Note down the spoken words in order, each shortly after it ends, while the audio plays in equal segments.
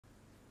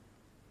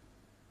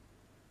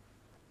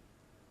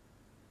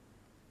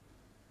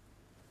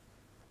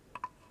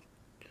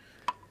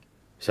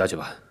下去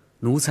吧。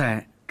奴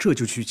才这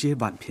就去接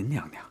婉嫔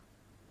娘娘。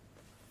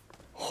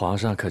皇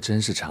上可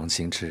真是长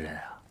情之人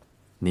啊！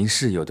您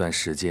是有段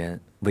时间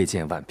未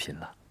见婉嫔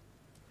了。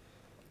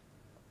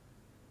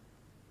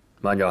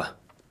慢着，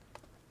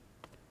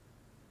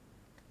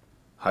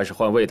还是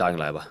换魏答应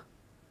来吧。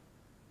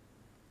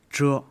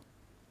这。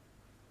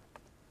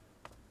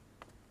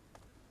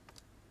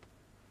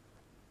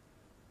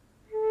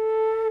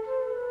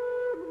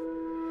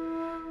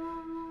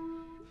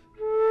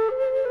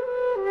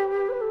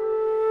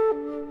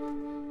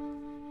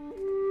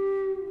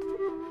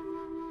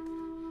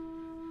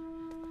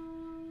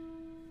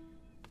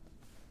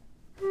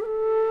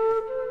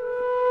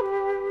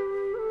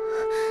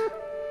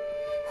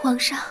 皇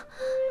上，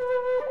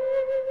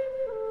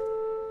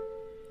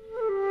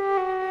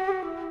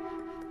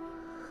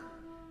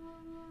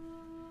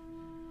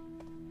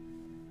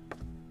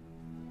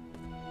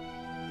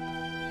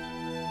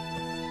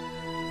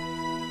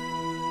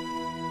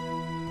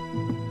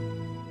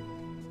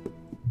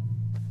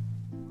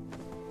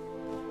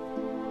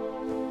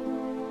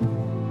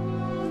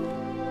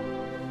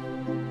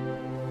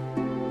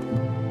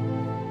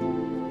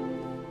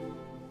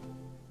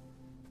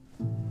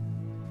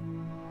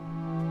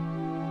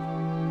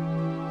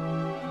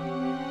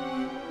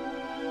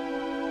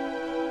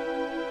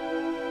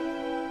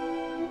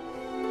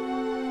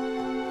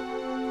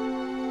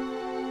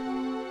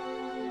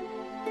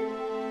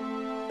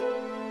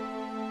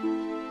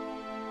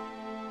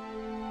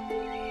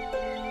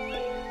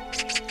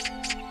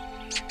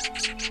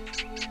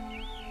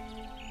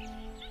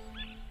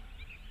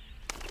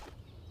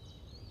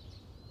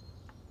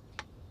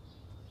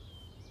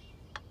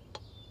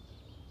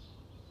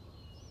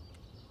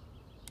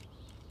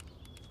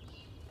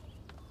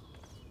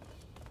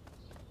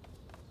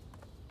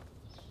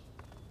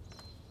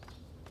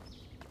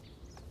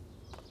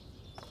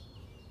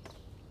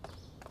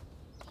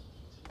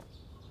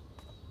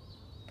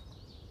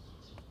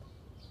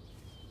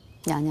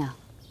娘娘，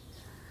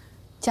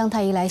姜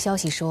太医来消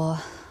息说，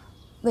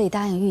未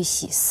答应玉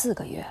玺4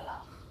个月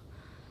了。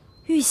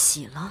玉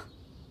玺了？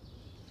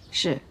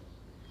是。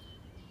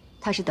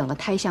他是等了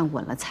胎相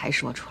稳了才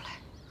说出来。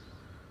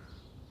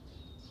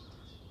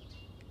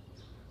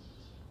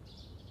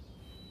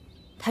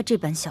他这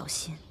般小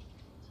心，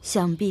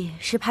想必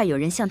是怕有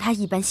人像他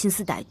一般心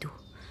思歹毒，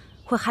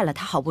会害了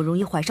他好不容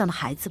易怀上的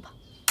孩子吧？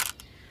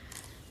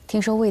听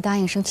说未答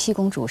应生7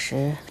公主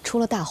时出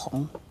了大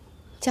红。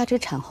 加之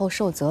产后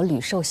受责屡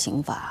受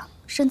刑罚，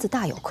身子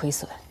大有亏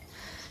损，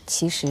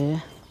其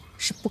实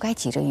是不该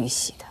急着玉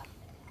玺的。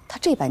他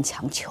这般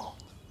强求，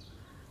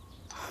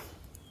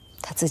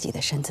他自己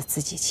的身子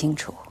自己清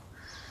楚，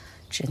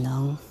只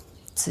能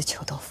自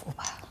求多福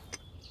吧。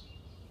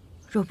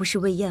若不是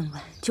魏嬿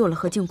婉救了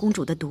和敬公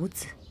主的独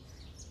子，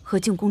和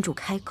敬公主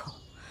开口，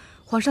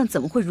皇上怎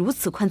么会如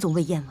此宽纵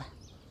魏嬿婉？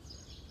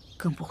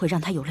更不会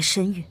让她有了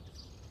身孕。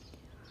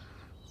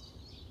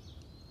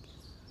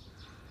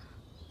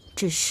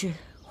 只是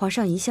皇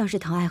上一向是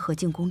疼爱和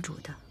敬公主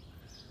的，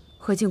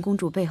和敬公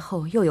主背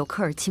后又有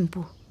科尔沁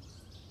部，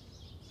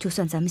就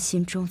算咱们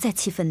心中再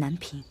气愤难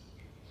平，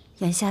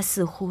眼下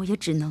似乎也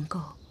只能够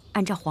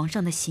按照皇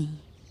上的心意，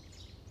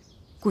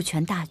顾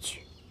全大局。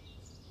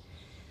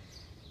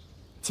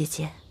姐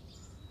姐，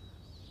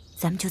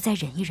咱们就再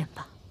忍一忍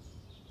吧。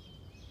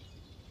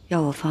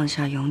要我放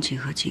下永景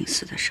和景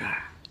嗣的事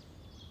儿，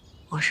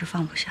我是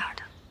放不下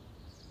的。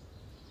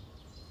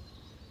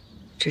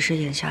 只是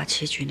眼下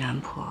棋局难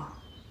破，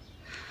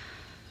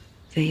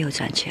唯有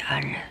暂且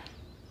安忍，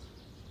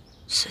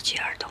伺机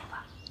而动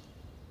吧。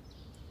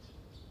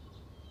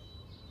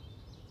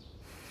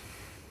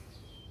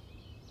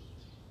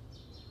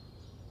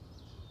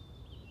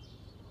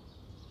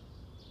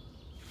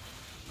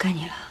该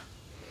你了。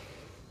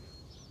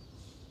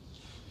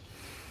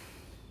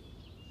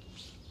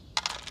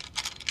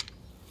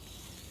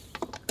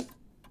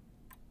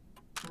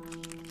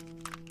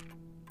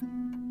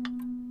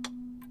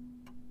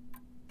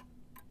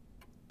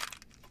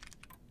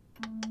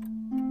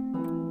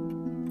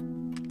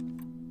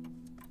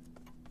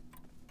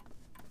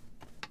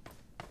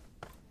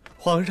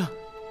皇上，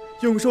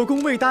永寿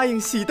宫未答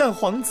应喜诞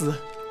皇子。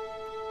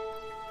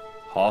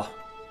好，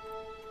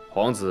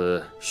皇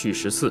子续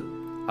14，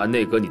按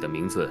内阁你的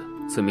名字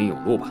赐名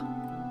永禄吧。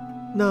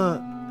那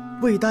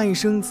未答应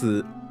生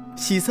子，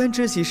喜3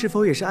之喜是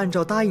否也是按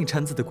照答应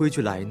产子的规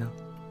矩来呢？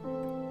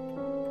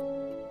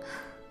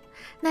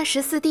那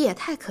14弟也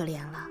太可怜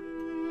了，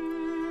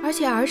而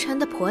且儿臣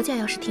的婆家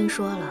要是听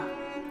说了，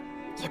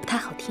也不太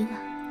好听啊。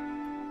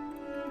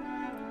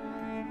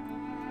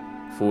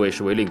复位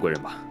是为令贵人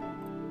吧？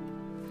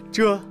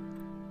 这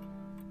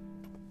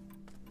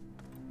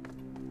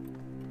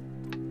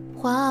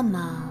皇阿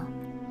玛，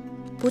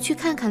不去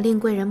看看令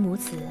贵人母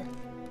子？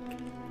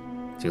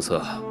景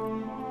策，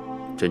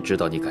朕知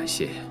道你感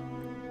谢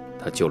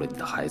他救了你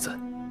的孩子，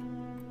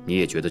你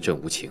也觉得朕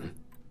无情。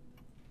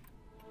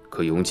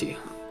可永景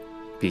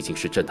毕竟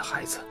是朕的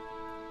孩子，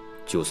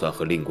就算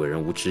和令贵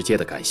人无直接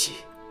的干系，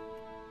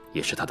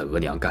也是他的额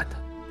娘干的。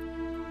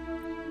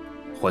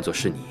换作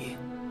是你，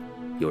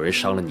有人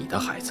伤了你的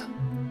孩子，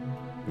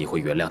你会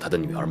原谅他的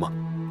女儿吗？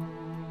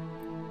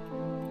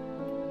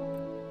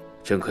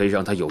朕可以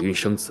让他有孕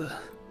生子，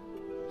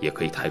也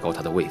可以抬高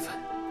他的位分。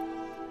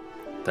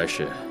但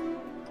是，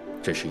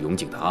朕是永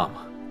景的阿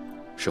玛，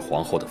是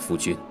皇后的夫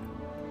君，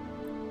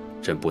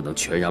朕不能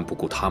全然不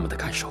顾他们的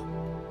感受。